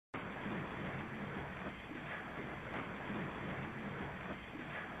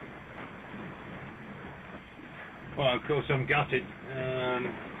Well, of course I'm gutted.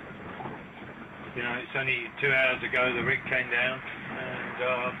 You know, it's only 2 hours ago the rig came down, and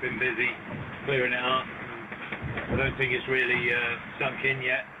I've been busy clearing it up. I don't think it's really sunk in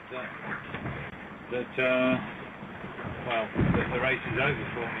yet that the race is over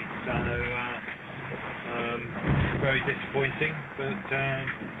for me. So very disappointing, but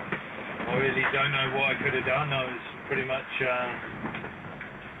I really don't know what I could have done. I was pretty much I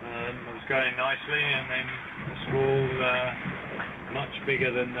was going nicely, and then the squall much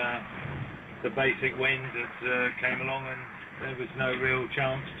bigger than the basic wind that came along, and there was no real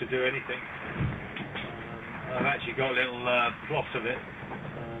chance to do anything. I've actually got a little plot of it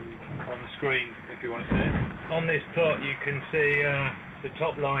on the screen if you want to see it. On this plot you can see the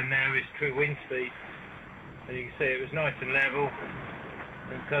top line now is true wind speed, and you can see it was nice and level,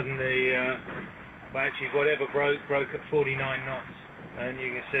 and suddenly well, actually whatever broke at 49 knots, and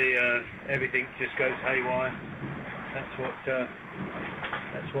you can see everything just goes haywire. That's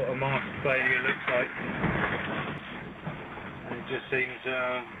what a mast failure looks like, and it just seems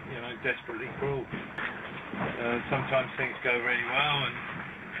you know, desperately cruel. Sometimes things go really well, and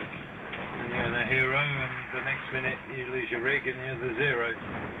you're the hero, and the next minute you lose your rig and you're the zero.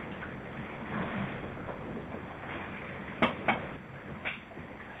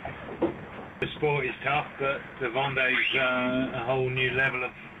 The sport is tough, but the Vendée's a whole new level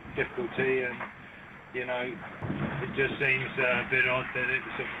of difficulty, and you know, it just seems a bit odd that it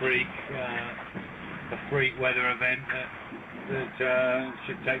was a freak weather event that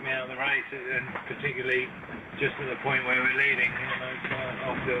should take me out of the race, and particularly just at the point where we're leading. You know,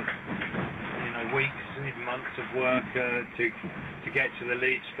 after weeks and even months of work to get to the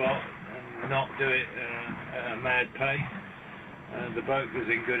lead spot and not do it at a mad pace. The boat was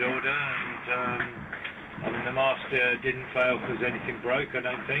in good order, and I mean, the mast didn't fail because anything broke, I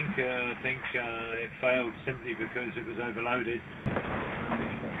don't think. I think it failed simply because it was overloaded.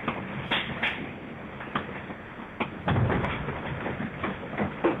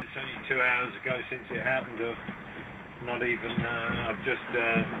 It's only 2 hours ago since it happened. Not even, I've just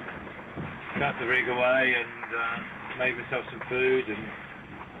cut the rig away and made myself some food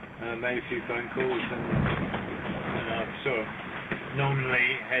and made a few phone calls, and I'm sort of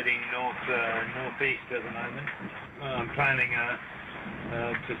nominally heading northeast at the moment. I'm planning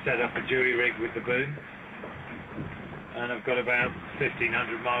to set up a jury rig with the boom, and I've got about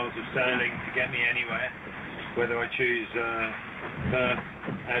 1,500 miles of sailing to get me anywhere. Whether I choose Perth,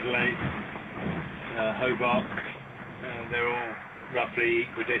 Adelaide, Hobart, they're all roughly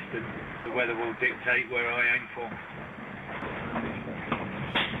equidistant. The weather will dictate where I aim for.